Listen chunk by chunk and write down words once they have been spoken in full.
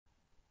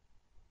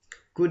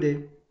Good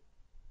day,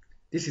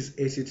 this is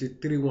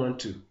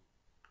ACT312,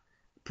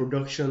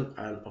 Production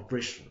and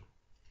Operation.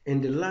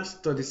 In the last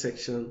study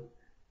section,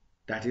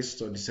 that is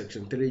study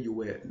section 3, you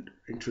were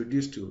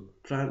introduced to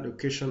plan,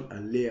 location,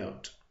 and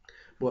layout.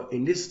 But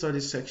in this study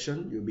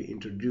section, you'll be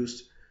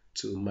introduced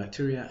to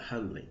material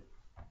handling.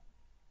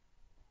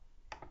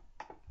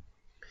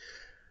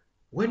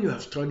 When you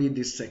have studied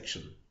this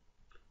section,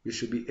 you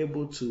should be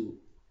able to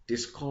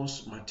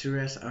discuss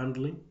materials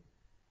handling.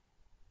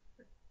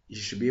 You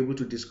should be able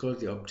to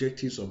discuss the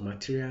objectives of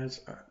material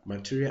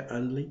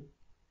handling,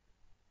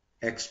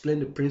 explain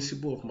the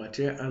principle of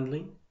material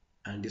handling,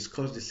 and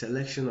discuss the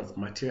selection of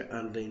material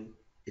handling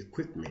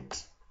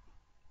equipment.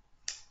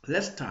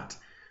 Let's start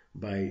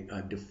by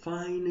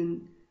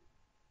defining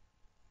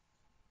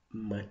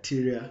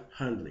material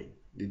handling.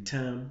 The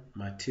term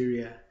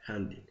material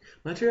handling.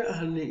 Material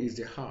handling is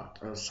the art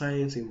and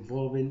science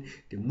involving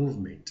the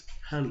movement,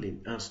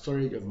 handling, and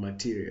storage of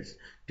materials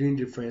during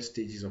different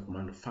stages of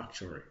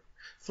manufacturing.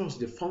 Thus,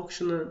 the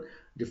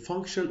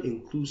function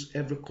includes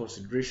every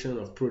consideration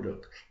of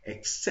product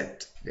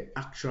except the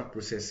actual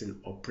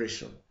processing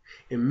operation.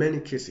 In many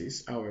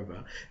cases,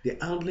 however, the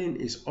handling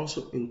is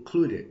also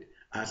included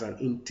as an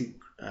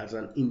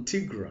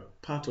integral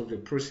part of the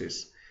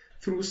process.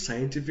 Through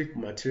scientific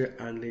material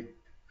handling,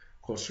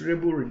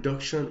 considerable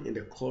reduction in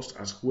the cost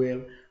as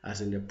well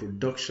as in the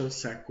production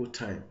cycle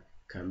time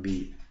can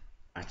be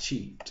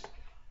achieved.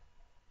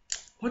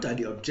 What are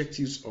the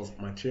objectives of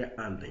material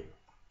handling?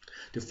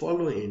 The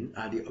following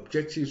are the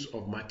objectives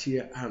of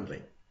material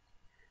handling.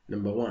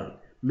 Number 1,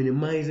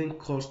 minimizing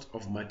cost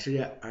of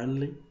material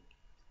handling.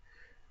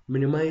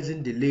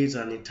 Minimizing delays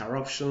and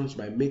interruptions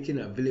by making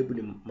available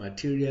the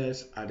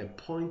materials at the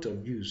point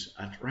of use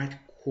at right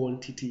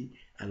quantity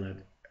and at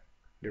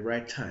the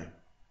right time.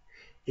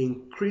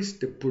 Increase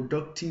the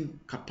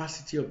productive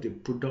capacity of the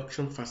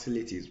production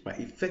facilities by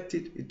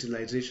effective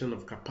utilization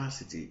of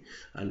capacity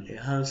and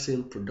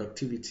enhancing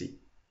productivity.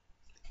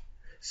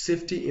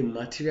 Safety in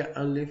material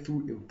handling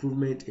through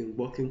improvement in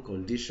working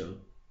condition.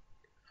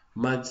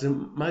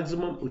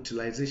 Maximum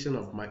utilization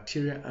of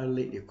material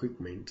handling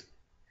equipment.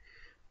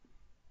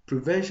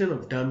 Prevention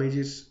of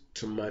damages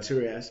to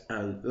materials,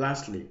 and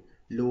lastly,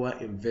 lower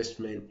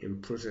investment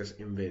in process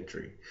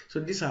inventory. So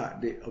these are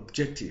the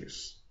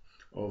objectives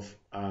of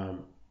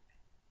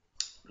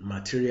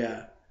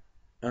material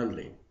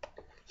handling.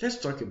 Let's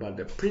talk about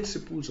the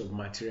principles of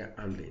material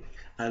handling,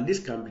 and this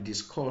can be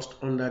discussed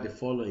under the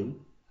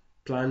following: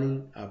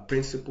 planning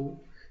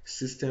principle,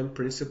 system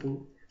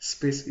principle,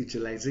 space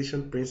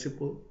utilization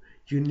principle,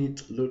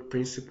 unit load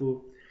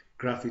principle,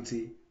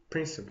 gravity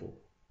principle.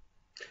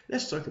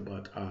 Let's talk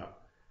about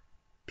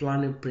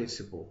planning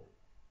principle.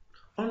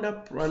 Under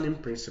planning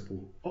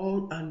principle,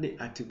 all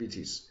handling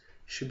activities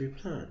should be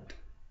planned.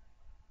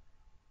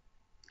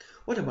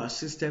 What about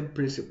system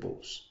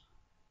principles?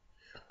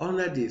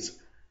 Under this,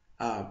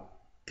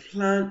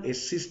 plan a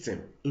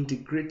system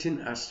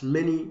integrating as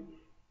many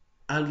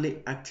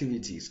handling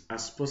activities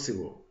as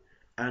possible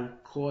and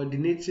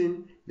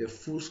coordinating the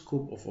full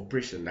scope of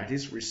operation, that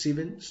is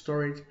receiving,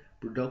 storage,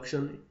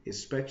 production,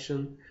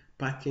 inspection,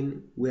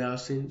 packing,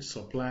 warehousing,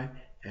 supply,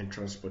 and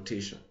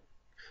transportation.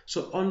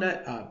 So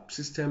under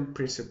system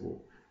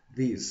principle,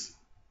 these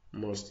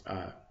must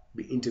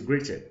be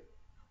integrated.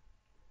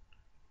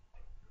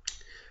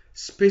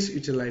 Space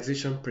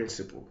utilization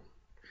principle,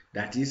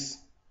 that is,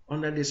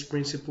 under this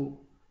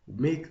principle,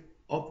 make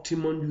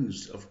optimum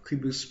use of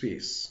cubic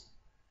space,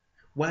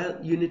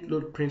 while unit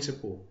load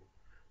principle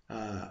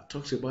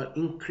talks about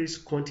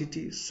increased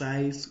quantity,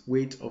 size,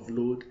 weight of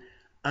load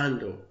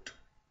handled.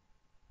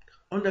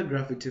 Under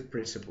gravity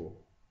principle,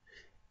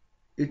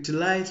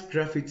 utilize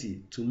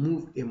gravity to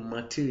move a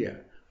material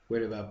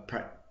wherever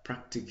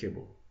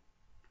practicable.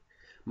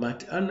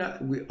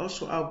 We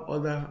also have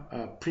other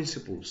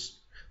principles,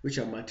 which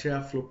are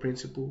material flow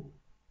principle,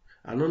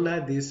 and under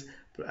this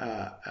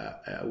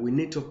we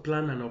need to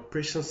plan an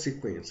operation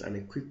sequence and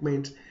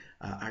equipment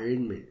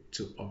arrangement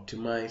to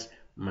optimize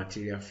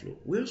material flow.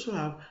 We also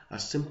have a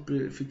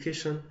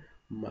simplification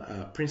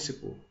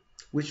principle,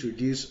 which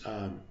reduce,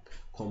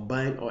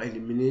 combine, or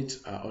eliminate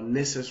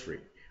unnecessary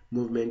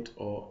movement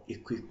or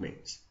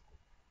equipment.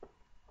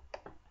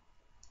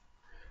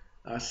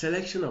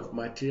 Selection of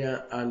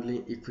material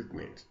handling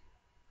equipment.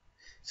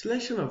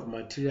 Selection of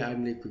material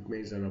handling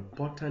equipment is an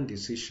important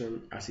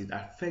decision as it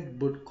affects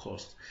both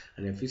cost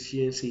and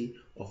efficiency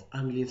of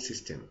handling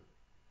system.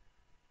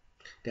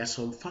 There are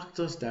some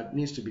factors that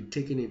needs to be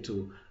taken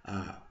into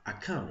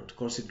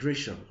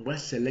consideration while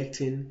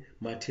selecting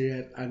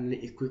material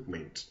handling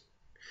equipment.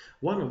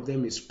 One of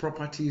them is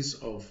properties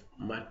of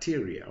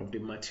the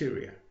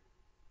material,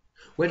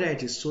 whether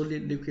it is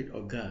solid, liquid,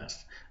 or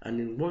gas,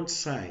 and in what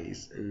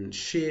size and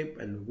shape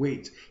and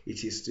weight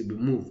it is to be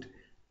moved.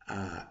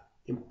 It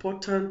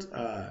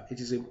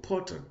is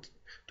important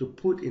to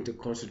put into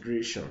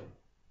consideration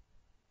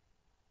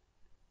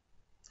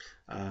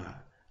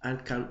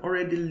and can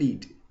already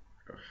lead.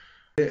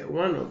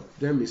 One of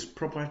them is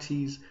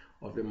properties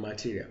of the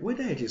material,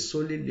 whether it is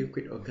solid,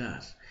 liquid, or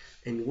gas,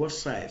 and what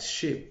size,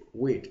 shape,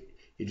 weight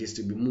it is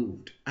to be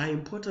moved are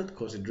important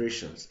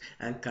considerations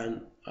and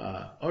can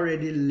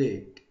already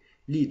lead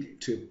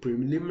to a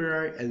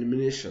preliminary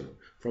elimination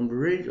from the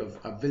range of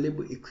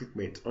available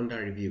equipment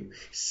under review.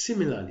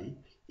 Similarly,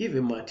 if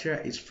a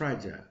material is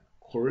fragile,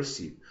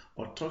 corrosive,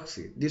 or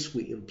toxic, this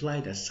will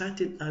imply that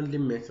certain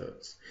handling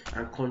methods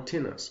and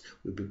containers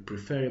will be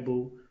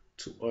preferable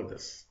to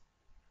others.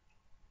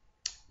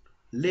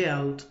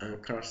 Layout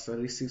and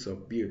characteristics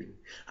of building.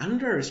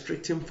 Another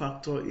restricting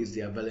factor is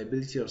the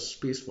availability of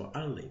space for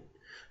handling.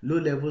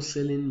 Low-level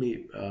ceiling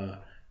may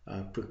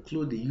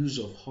preclude the use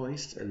of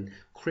hoists and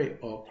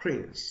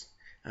cranes,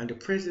 and the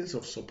presence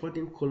of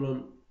supporting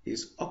column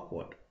is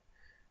awkward.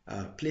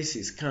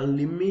 Places can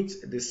limit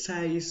the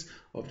size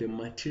of the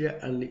material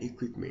handling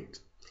equipment.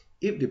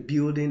 If the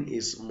building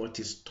is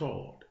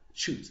multi-stored,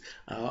 chutes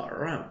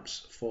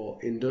ramps for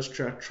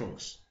industrial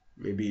trucks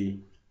may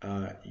be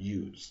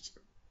used.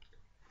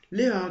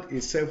 Layout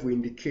itself will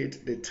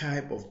indicate the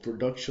type of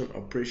production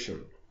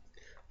operation,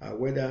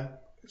 whether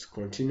it's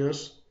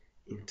continuous,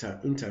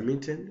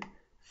 intermittent,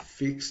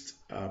 fixed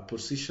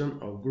position,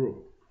 or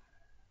group,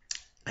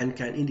 and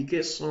can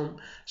indicate some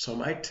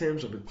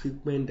items of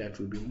equipment that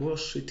will be more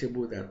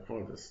suitable than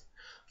others.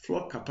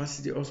 Floor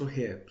capacity also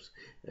helps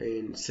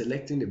in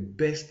selecting the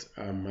best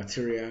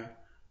material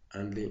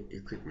handling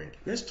equipment.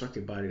 Let's talk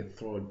about the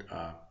third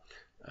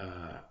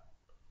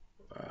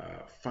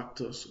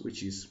factors,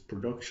 which is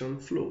production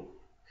flow.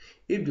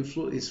 If the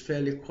flow is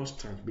fairly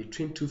constant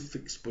between two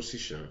fixed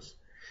positions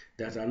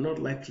that are not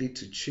likely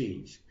to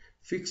change,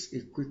 fixed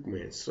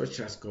equipment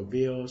such as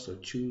conveyors or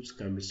tubes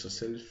can be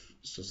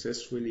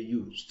successfully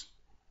used.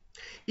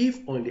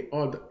 If, on the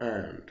other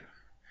hand,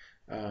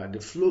 the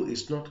flow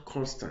is not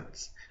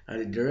constant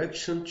and the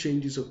direction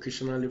changes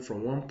occasionally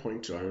from one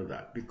point to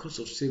another because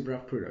several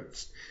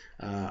products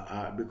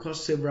are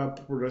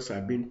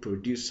being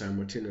produced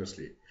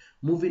simultaneously,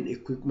 moving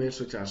equipment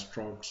such as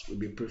trucks will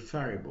be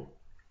preferable.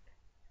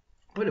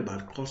 What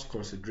about cost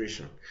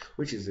consideration,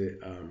 which is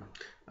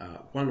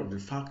one of the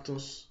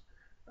factors?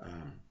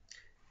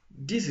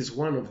 This is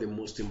one of the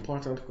most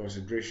important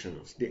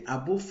considerations. The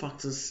above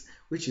factors,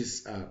 which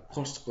is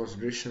cost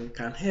consideration,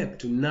 can help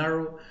to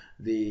narrow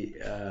the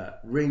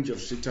range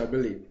of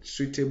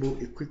suitable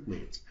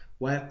equipment,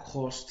 while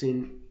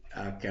costing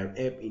can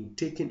help in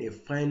taking a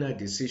final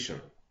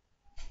decision.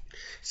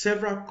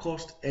 Several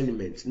cost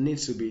elements need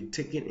to be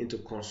taken into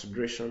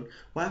consideration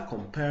when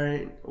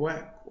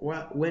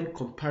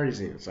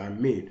comparisons are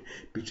made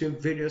between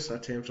various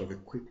items of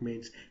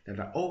equipment that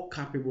are all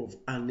capable of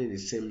handling the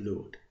same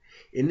load.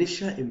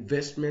 Initial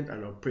investment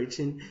and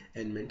operating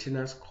and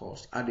maintenance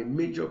costs are the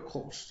major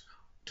costs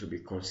to be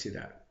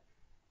considered.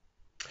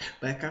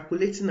 By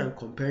calculating and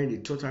comparing the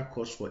total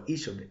cost for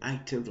each of the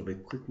items of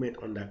equipment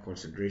under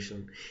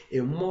consideration, a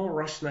more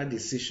rational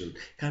decision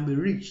can be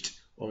reached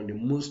on the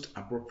most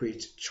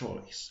appropriate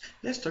choice.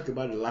 Let's talk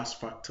about the last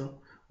factor,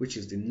 which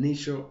is the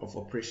nature of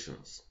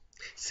operations.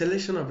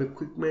 Selection of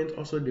equipment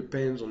also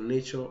depends on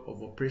nature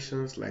of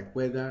operations, like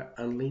whether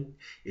handling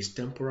is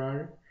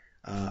temporary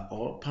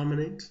or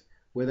permanent,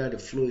 whether the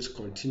flow is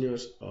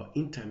continuous or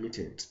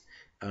intermittent,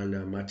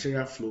 and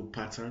material flow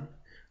pattern,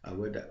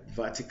 whether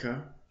vertical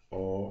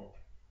or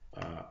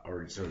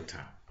horizontal.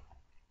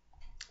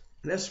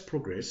 Let's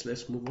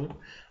move on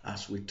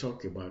as we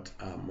talk about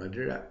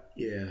material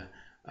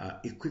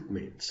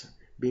equipment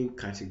being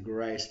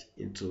categorized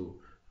into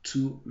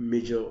two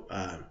major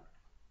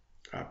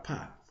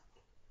parts.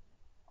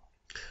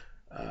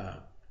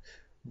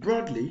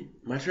 Broadly,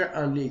 material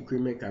handling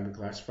equipment can be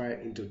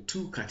classified into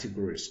two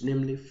categories,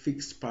 namely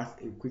fixed path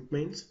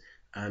equipment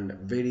and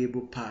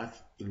variable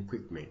path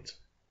equipment.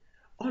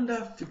 Under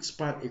fixed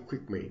path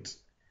equipment,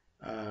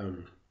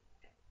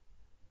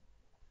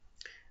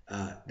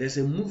 there's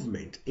a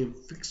movement in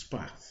fixed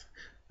path.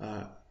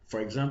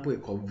 For example,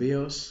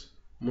 conveyors,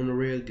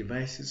 monorail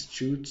devices,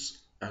 chutes,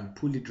 and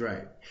pulley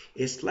drive.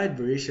 A slight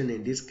variation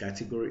in this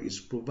category is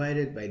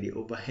provided by the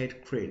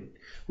overhead crane,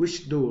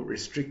 which, though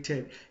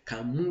restricted,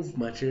 can move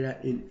material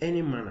in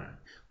any manner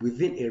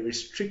within a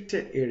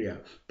restricted area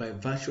by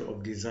virtue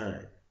of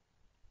design.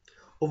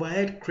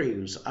 Overhead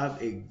cranes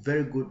have a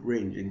very good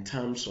range in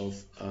terms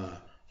of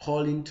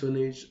hauling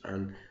tonnage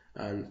and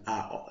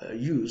are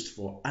used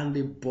for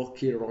handling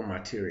bulky raw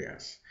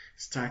materials,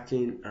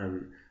 stacking,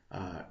 and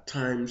at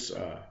times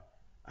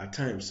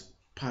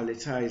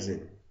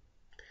palletizing.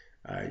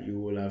 You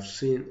will have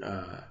seen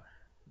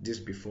this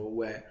before,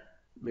 where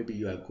maybe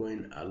you are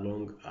going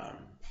along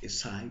a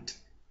site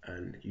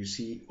and you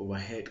see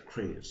overhead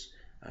cranes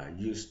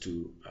used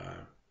to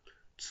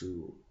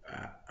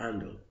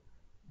handle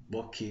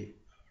bulky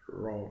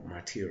raw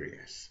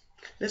materials.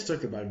 Let's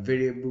talk about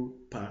variable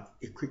path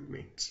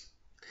equipment.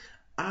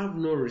 Have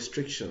no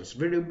restrictions.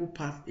 Variable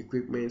path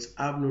equipment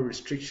have no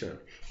restriction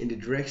in the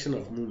direction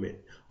of movement,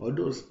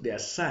 although their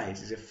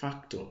size is a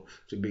factor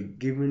to be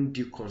given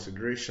due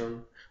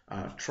consideration.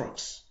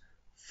 Trucks,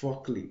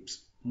 forklifts,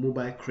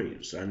 mobile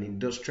cranes, and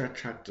industrial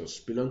tractors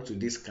belong to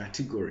this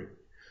category.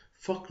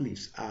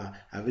 Forklifts are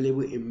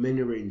available in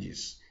many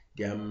ranges,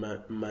 They are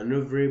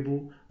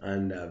maneuverable,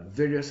 and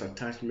various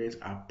attachments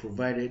are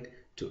provided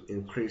to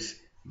increase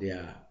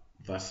their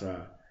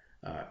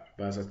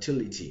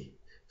versatility.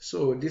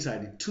 So these are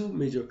the two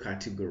major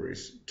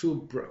categories,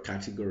 two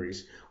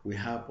categories we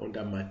have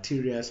under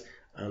materials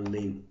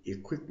handling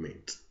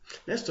equipment.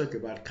 Let's talk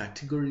about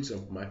categories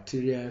of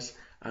materials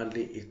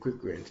handling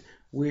equipment,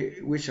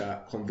 which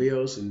are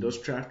conveyors,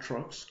 industrial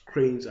trucks,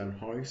 cranes and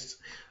hoists,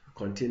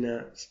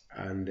 containers,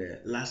 and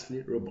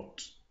lastly,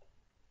 robots.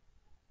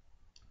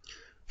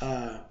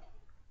 Uh,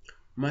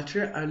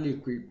 Material handling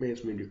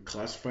equipment may be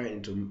classified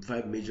into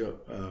five major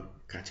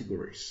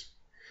categories.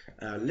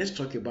 Let's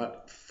talk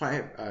about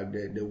five.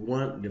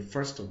 The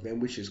first of them,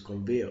 which is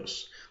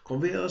conveyors.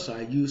 Conveyors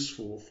are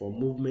useful for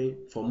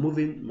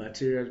moving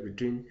materials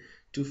between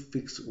two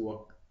fixed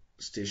work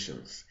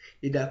stations,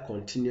 either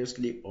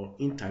continuously or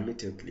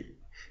intermittently.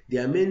 They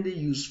are mainly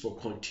used for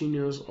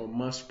continuous or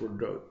mass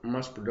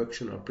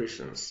production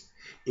operations.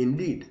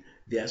 Indeed,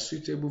 they are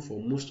suitable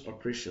for most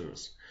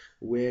operations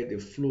where the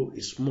flow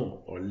is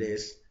more or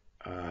less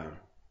uh,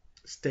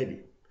 steady.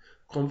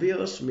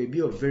 Conveyors may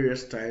be of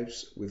various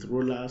types with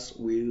rollers,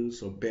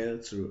 wheels, or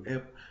belts to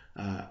help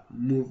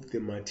move the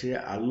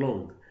material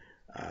along.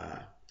 Uh,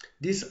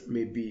 this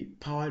may be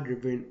power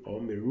driven or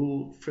may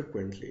roll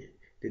frequently.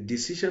 The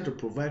decision to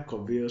provide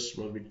conveyors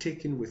must be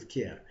taken with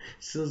care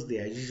since they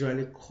are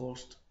usually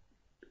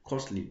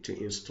costly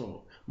to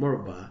install.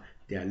 Moreover,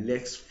 they are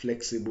less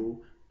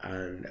flexible,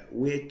 and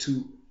where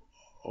two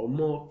or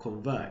more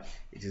converge,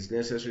 it is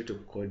necessary to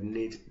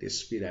coordinate the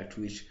speed at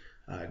which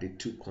the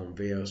two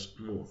conveyors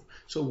move.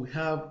 So we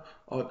have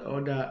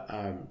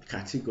other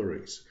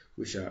categories,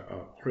 which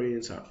are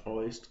cranes and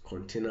hoist,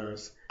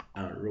 containers,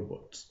 and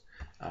robots.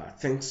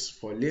 Thanks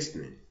for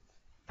listening.